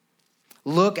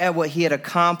 Look at what he had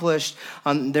accomplished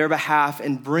on their behalf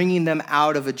in bringing them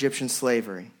out of Egyptian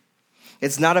slavery.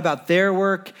 It's not about their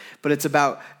work, but it's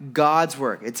about God's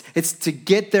work. It's to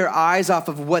get their eyes off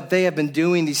of what they have been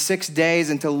doing these 6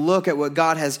 days and to look at what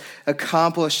God has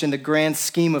accomplished in the grand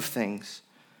scheme of things.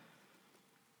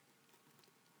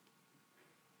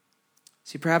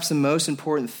 See, perhaps the most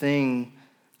important thing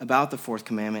about the fourth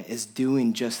commandment is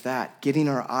doing just that, getting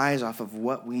our eyes off of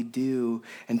what we do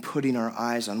and putting our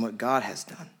eyes on what God has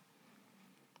done.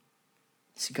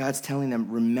 See, God's telling them,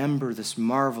 remember this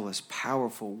marvelous,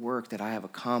 powerful work that I have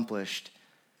accomplished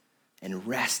and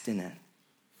rest in it.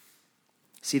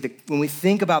 See, when we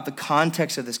think about the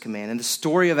context of this command and the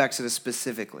story of Exodus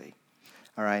specifically,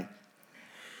 all right,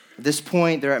 at this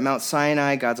point, they're at Mount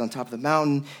Sinai. God's on top of the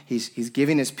mountain. He's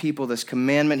giving his people this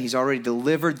commandment. He's already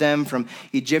delivered them from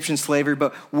Egyptian slavery.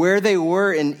 But where they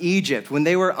were in Egypt, when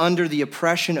they were under the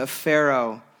oppression of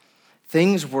Pharaoh,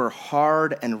 things were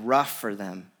hard and rough for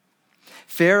them.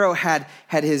 Pharaoh had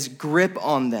his grip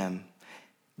on them.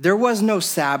 There was no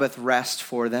Sabbath rest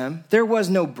for them. There was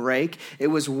no break. It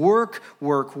was work,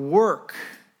 work, work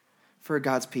for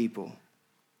God's people.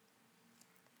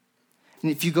 And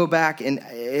if you go back, and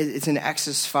it's in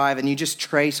Exodus 5, and you just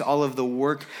trace all of the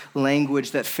work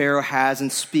language that Pharaoh has in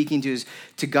speaking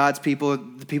to God's people,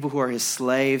 the people who are his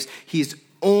slaves, he's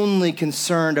only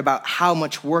concerned about how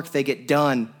much work they get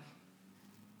done.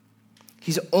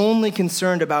 He's only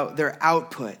concerned about their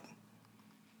output.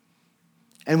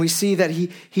 And we see that he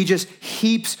just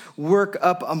heaps work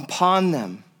up upon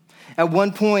them. At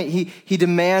one point, he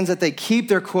demands that they keep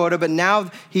their quota, but now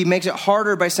he makes it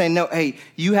harder by saying, no, hey,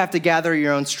 you have to gather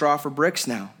your own straw for bricks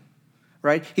now.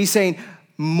 right? He's saying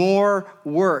more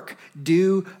work,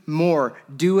 do more,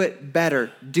 do it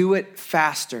better, do it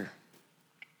faster.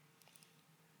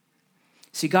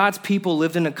 See, God's people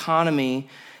lived in an economy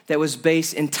that was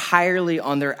based entirely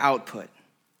on their output.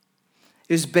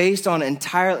 It was based on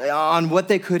entirely on what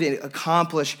they could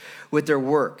accomplish with their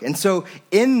work. And so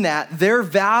in that, their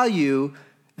value,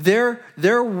 their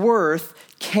worth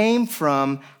came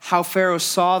from how Pharaoh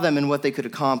saw them and what they could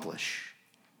accomplish,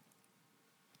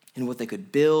 and what they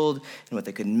could build, and what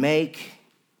they could make.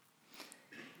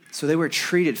 So they were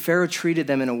treated, Pharaoh treated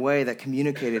them in a way that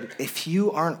communicated, if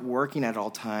you aren't working at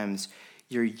all times,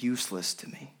 you're useless to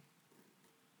me.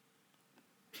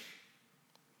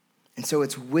 And so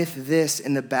it's with this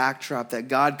in the backdrop that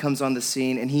God comes on the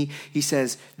scene and he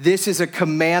says, this is a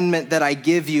commandment that I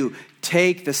give you.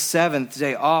 Take the seventh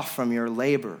day off from your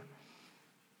labor.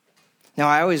 Now,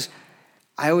 I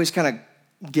always kind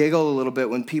of giggle a little bit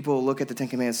when people look at the Ten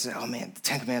Commandments and say, oh man, the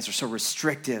Ten Commandments are so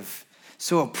restrictive,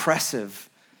 so oppressive,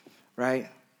 right?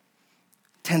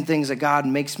 10 things that God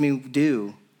makes me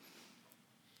do.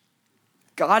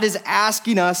 God is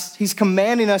asking us, he's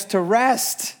commanding us to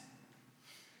rest.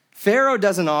 Pharaoh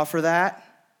doesn't offer that,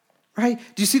 right?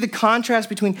 Do you see the contrast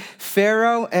between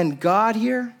Pharaoh and God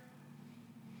here?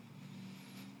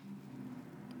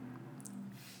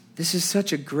 This is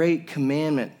such a great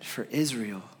commandment for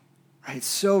Israel, right? It's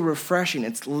so refreshing.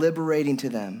 It's liberating to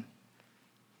them.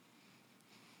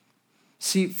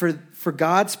 See, for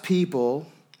God's people,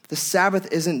 the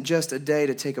Sabbath isn't just a day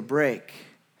to take a break.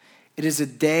 It is a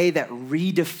day that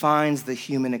redefines the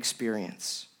human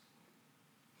experience.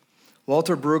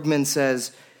 Walter Brueggemann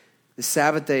says, the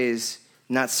Sabbath day is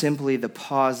not simply the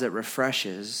pause that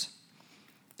refreshes,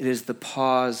 it is the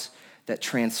pause that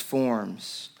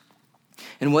transforms.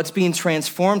 And what's being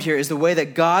transformed here is the way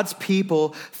that God's people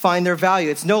find their value.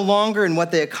 It's no longer in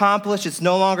what they accomplish. It's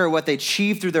no longer what they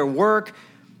achieve through their work.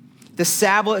 The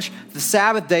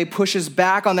Sabbath day pushes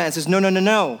back on that and says,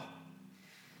 no.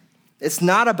 It's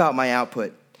not about my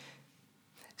output.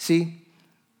 See,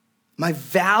 my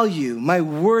value, my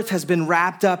worth has been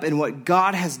wrapped up in what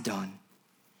God has done.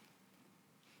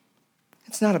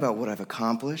 It's not about what I've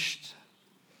accomplished.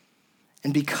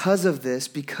 And because of this,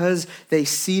 because they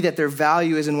see that their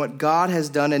value is in what God has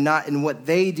done and not in what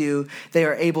they do, they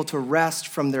are able to rest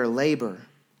from their labor.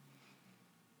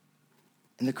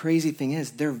 And the crazy thing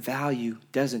is, their value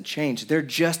doesn't change. They're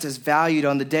just as valued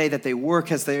on the day that they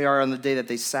work as they are on the day that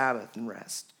they Sabbath and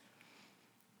rest.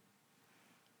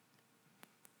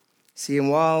 See,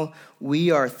 and while we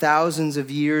are thousands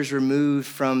of years removed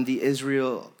from the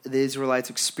Israelites'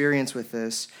 experience with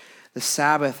this, the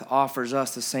Sabbath offers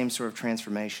us the same sort of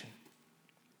transformation.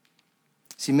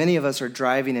 See, many of us are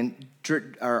driving and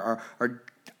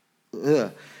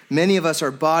many of us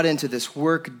are bought into this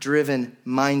work-driven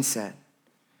mindset,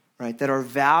 right? That our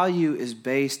value is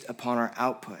based upon our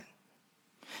output.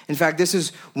 In fact, this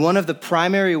is one of the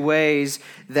primary ways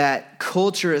that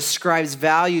culture ascribes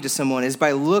value to someone is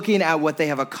by looking at what they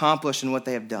have accomplished and what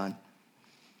they have done.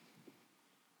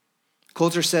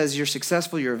 Culture says you're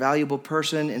successful, you're a valuable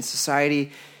person in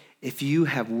society if you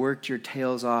have worked your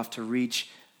tails off to reach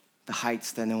the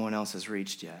heights that no one else has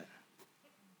reached yet.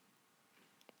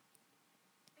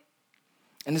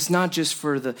 And it's not just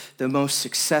for the most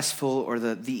successful or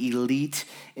the elite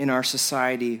in our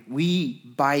society. We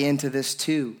buy into this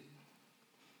too.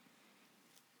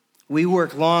 We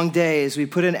work long days. We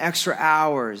put in extra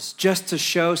hours just to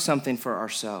show something for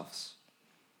ourselves.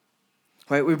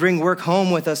 Right? We bring work home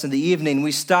with us in the evening.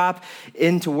 We stop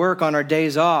into work on our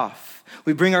days off.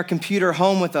 We bring our computer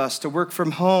home with us to work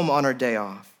from home on our day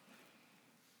off.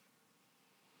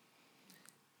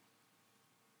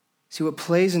 See, what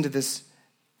plays into this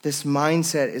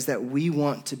mindset is that we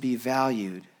want to be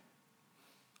valued.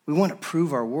 We want to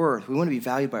prove our worth. We want to be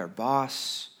valued by our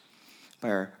boss, by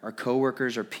our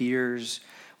coworkers, our peers.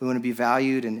 We want to be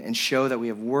valued and show that we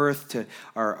have worth to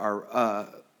our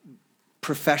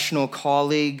professional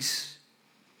colleagues.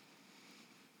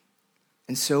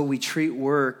 And so we treat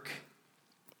work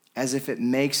as if it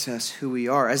makes us who we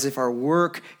are, as if our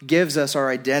work gives us our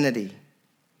identity.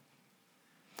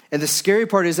 And the scary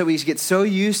part is that we get so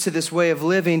used to this way of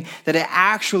living that it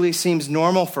actually seems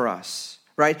normal for us,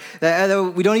 right?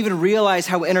 That we don't even realize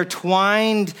how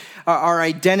intertwined our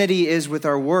identity is with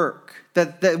our work,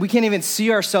 that we can't even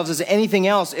see ourselves as anything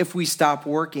else if we stop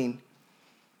working.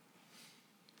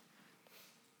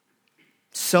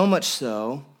 So much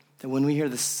so that when we hear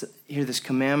this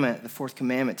commandment, the fourth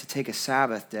commandment, to take a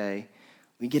Sabbath day,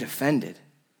 we get offended.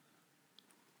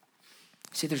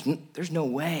 See, there's no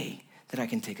way that I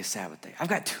can take a Sabbath day. I've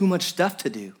got too much stuff to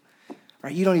do,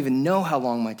 right? You don't even know how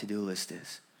long my to-do list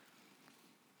is.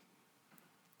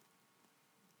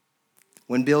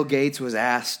 When Bill Gates was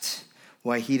asked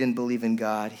why he didn't believe in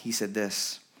God, he said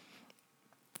this: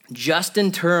 just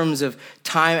in terms of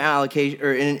time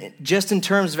allocation, just in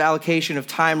terms of allocation of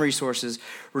time resources,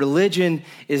 religion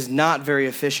is not very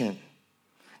efficient.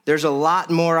 There's a lot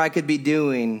more I could be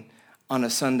doing on a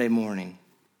Sunday morning.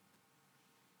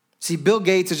 See, Bill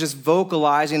Gates is just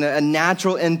vocalizing a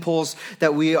natural impulse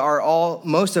that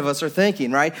most of us are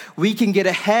thinking, right? We can get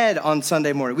ahead on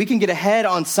Sunday morning. We can get ahead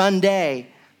on Sunday.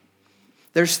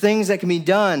 There's things that can be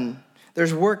done.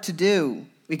 There's work to do.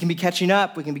 We can be catching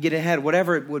up. We can be getting ahead,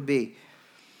 whatever it would be.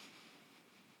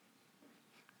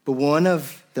 But one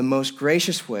of the most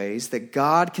gracious ways that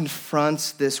God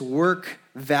confronts this work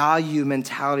value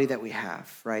mentality that we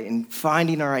have, right, and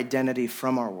finding our identity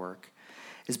from our work,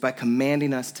 is by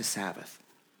commanding us to Sabbath.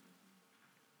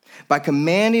 By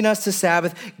commanding us to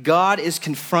Sabbath, God is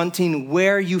confronting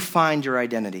where you find your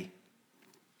identity.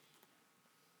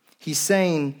 He's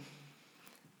saying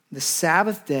the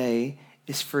Sabbath day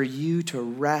is for you to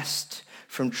rest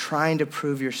from trying to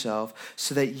prove yourself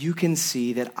so that you can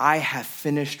see that I have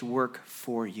finished work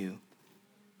for you.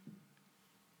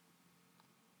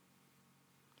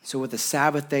 So what the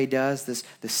Sabbath day does,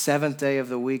 the seventh day of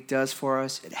the week does for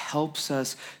us, it helps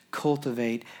us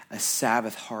cultivate a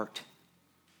Sabbath heart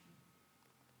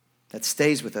that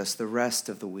stays with us the rest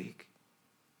of the week.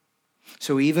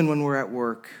 So even when we're at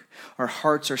work, our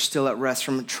hearts are still at rest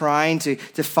from trying to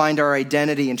find our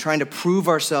identity and trying to prove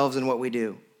ourselves in what we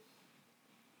do.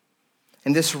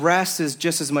 And this rest is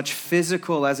just as much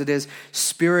physical as it is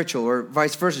spiritual, or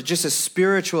vice versa, just as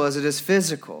spiritual as it is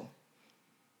physical.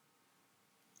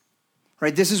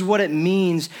 Right? This is what it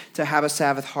means to have a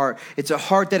Sabbath heart. It's a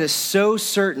heart that is so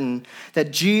certain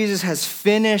that Jesus has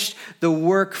finished the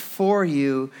work for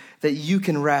you that you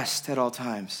can rest at all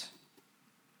times.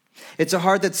 It's a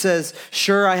heart that says,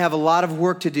 sure, I have a lot of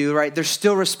work to do, right? There's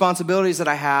still responsibilities that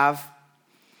I have,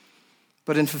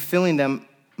 but in fulfilling them,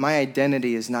 my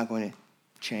identity is not going to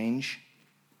change.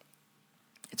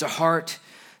 It's a heart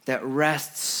that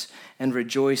rests and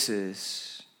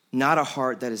rejoices, not a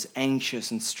heart that is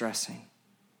anxious and stressing.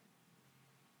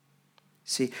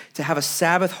 See, to have a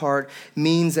Sabbath heart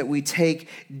means that we take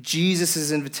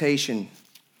Jesus' invitation.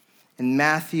 In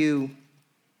Matthew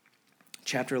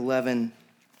chapter 11,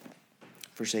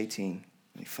 verse 18.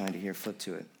 Let me find it here, flip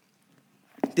to it.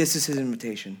 This is his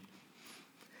invitation.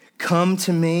 Come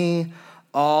to me,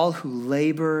 all who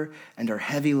labor and are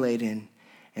heavy laden,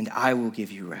 and I will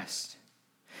give you rest.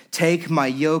 Take my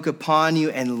yoke upon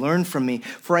you and learn from me,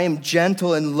 for I am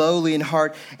gentle and lowly in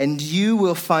heart, and you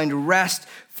will find rest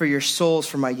for your souls,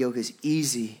 for my yoke is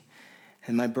easy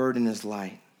and my burden is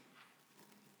light.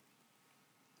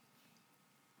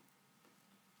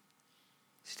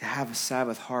 See, to have a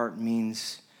Sabbath heart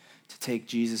means to take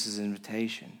Jesus'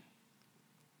 invitation,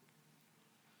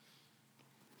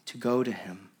 to go to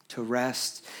him, to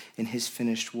rest in his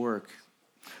finished work.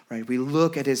 Right? We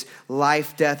look at his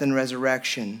life, death, and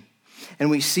resurrection, and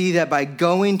we see that by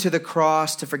going to the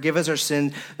cross to forgive us our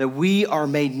sins, that we are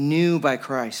made new by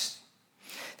Christ.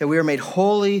 That we are made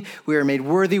holy, we are made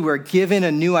worthy, we are given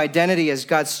a new identity as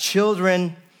God's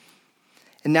children.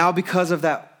 And now because of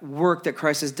that work that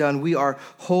Christ has done, we are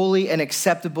holy and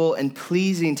acceptable and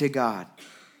pleasing to God.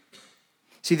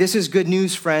 See, this is good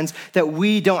news, friends, that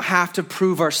we don't have to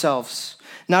prove ourselves.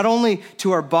 Not only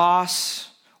to our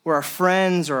boss or our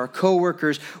friends or our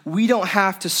coworkers, we don't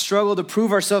have to struggle to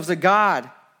prove ourselves to God.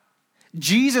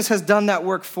 Jesus has done that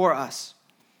work for us.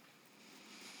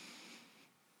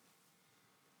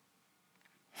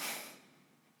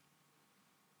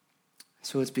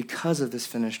 So it's because of this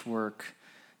finished work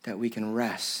that we can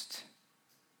rest,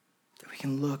 that we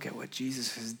can look at what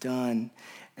Jesus has done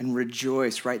and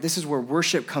rejoice, right? This is where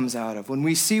worship comes out of. When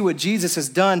we see what Jesus has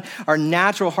done, our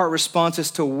natural heart response is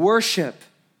to worship.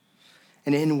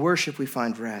 And in worship, we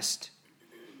find rest,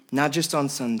 not just on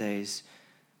Sundays,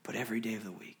 but every day of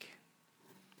the week.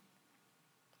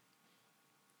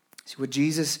 See, what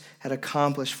Jesus had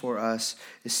accomplished for us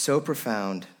is so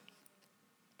profound,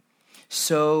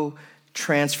 so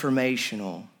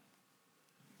transformational,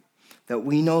 that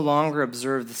we no longer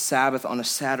observe the Sabbath on a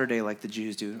Saturday like the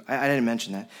Jews do. I didn't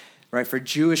mention that, right? For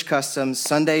Jewish customs,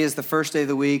 Sunday is the first day of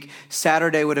the week.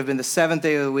 Saturday would have been the seventh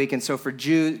day of the week. And so for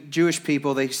Jewish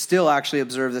people, they still actually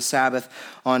observe the Sabbath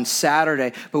on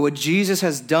Saturday. But what Jesus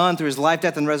has done through his life,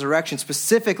 death, and resurrection,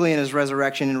 specifically in his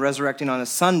resurrection and resurrecting on a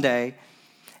Sunday,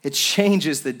 it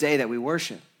changes the day that we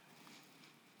worship.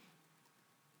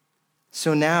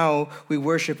 So now we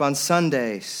worship on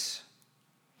Sundays.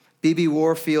 B.B.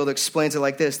 Warfield explains it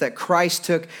like this, that Christ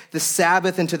took the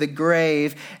Sabbath into the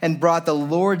grave and brought the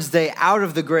Lord's Day out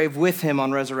of the grave with him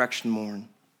on resurrection morn.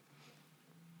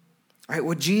 Right?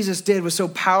 What Jesus did was so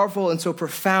powerful and so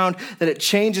profound that it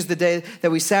changes the day that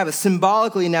we Sabbath.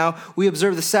 Symbolically now, we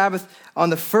observe the Sabbath on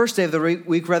the first day of the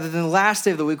week rather than the last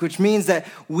day of the week, which means that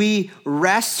we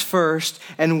rest first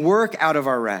and work out of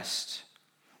our rest.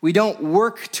 We don't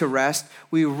work to rest,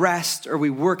 we rest or we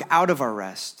work out of our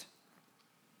rest.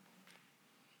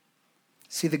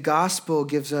 See, the gospel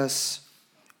gives us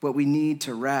what we need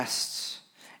to rest,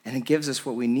 and it gives us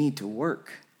what we need to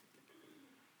work.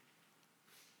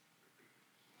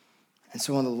 And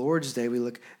so on the Lord's Day, we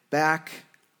look back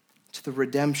to the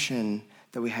redemption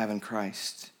that we have in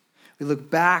Christ. We look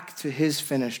back to his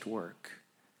finished work,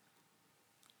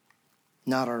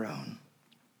 not our own.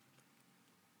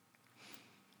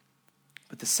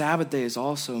 But the Sabbath day is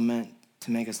also meant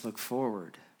to make us look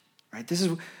forward, right? This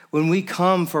is when we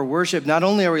come for worship, not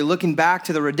only are we looking back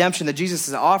to the redemption that Jesus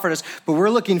has offered us, but we're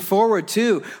looking forward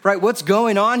too, right? What's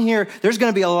going on here? There's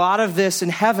going to be a lot of this in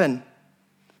heaven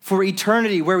for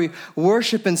eternity, where we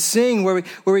worship and sing, where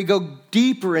we go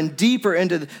deeper and deeper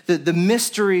into the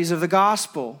mysteries of the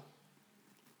gospel.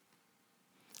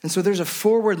 And so there's a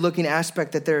forward-looking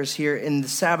aspect that there is here in the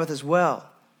Sabbath as well.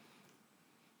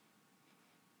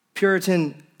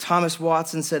 Puritan Thomas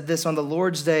Watson said this: on the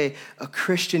Lord's Day, a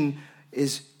Christian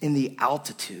is in the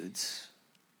altitudes.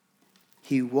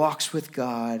 He walks with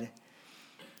God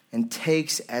and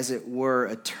takes, as it were,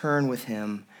 a turn with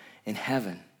him in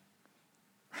heaven.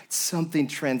 Right? Something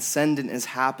transcendent is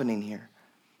happening here.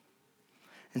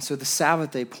 And so the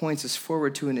Sabbath day points us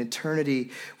forward to an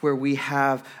eternity where we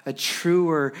have a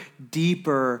truer,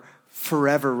 deeper,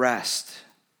 forever rest.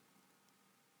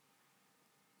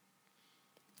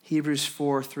 Hebrews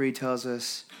 4:3 tells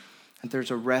us that there's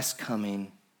a rest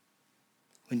coming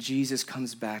when Jesus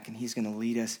comes back, and he's going to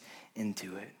lead us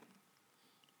into it.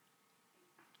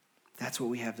 That's what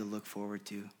we have to look forward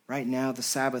to. Right now, the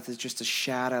Sabbath is just a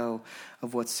shadow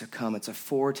of what's to come. It's a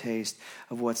foretaste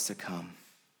of what's to come.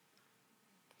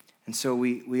 And so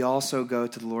we also go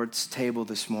to the Lord's table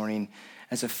this morning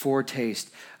as a foretaste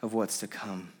of what's to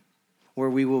come, where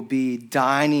we will be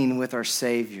dining with our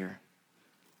Savior.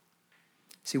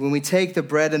 See, when we take the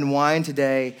bread and wine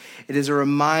today, it is a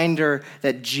reminder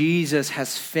that Jesus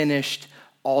has finished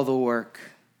all the work.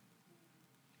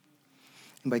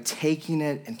 And by taking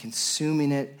it and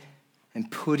consuming it and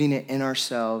putting it in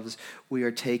ourselves, we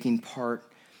are taking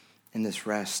part in this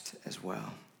rest as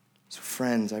well. So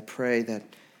friends, I pray that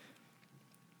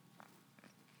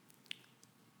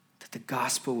the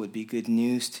gospel would be good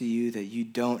news to you, that you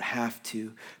don't have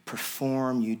to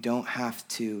perform, you don't have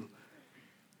to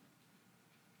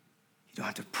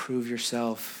prove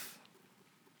yourself,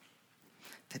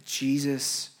 that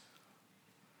Jesus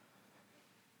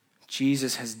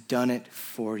has done it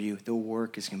for you. The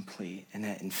work is complete. And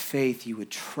that in faith you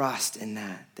would trust in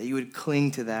that you would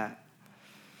cling to that.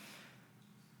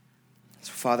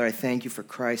 So Father, I thank you for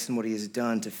Christ and what he has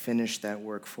done to finish that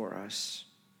work for us.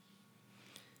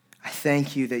 I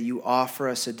thank you that you offer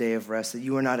us a day of rest, that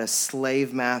you are not a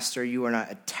slave master, you are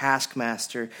not a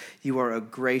taskmaster, you are a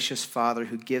gracious Father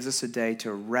who gives us a day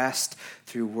to rest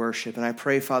through worship. And I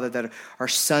pray, Father, that our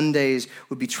Sundays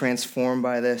would be transformed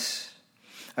by this.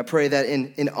 I pray that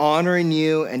in honoring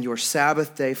you and your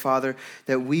Sabbath day, Father,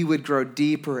 that we would grow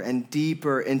deeper and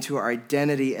deeper into our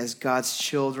identity as God's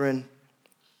children,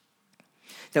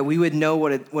 that we would know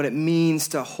what it means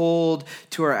to hold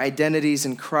to our identities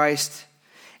in Christ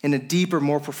in a deeper,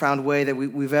 more profound way that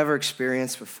we've ever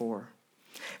experienced before.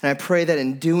 And I pray that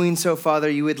in doing so, Father,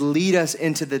 you would lead us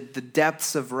into the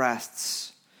depths of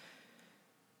rests,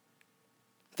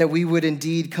 that we would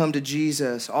indeed come to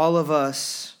Jesus, all of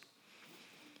us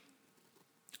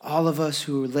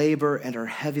who labor and are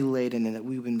heavy laden, and that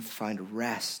we would find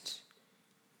rest,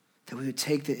 that we would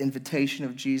take the invitation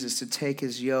of Jesus to take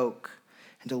his yoke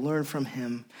and to learn from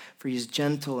him, for he is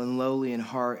gentle and lowly in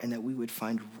heart, and that we would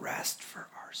find rest for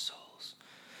our souls.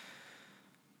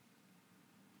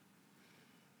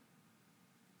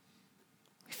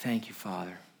 We thank you,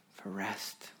 Father, for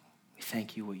rest. We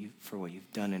thank you for what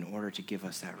you've done in order to give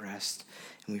us that rest.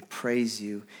 And we praise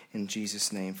you in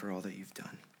Jesus' name for all that you've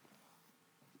done.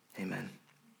 Amen.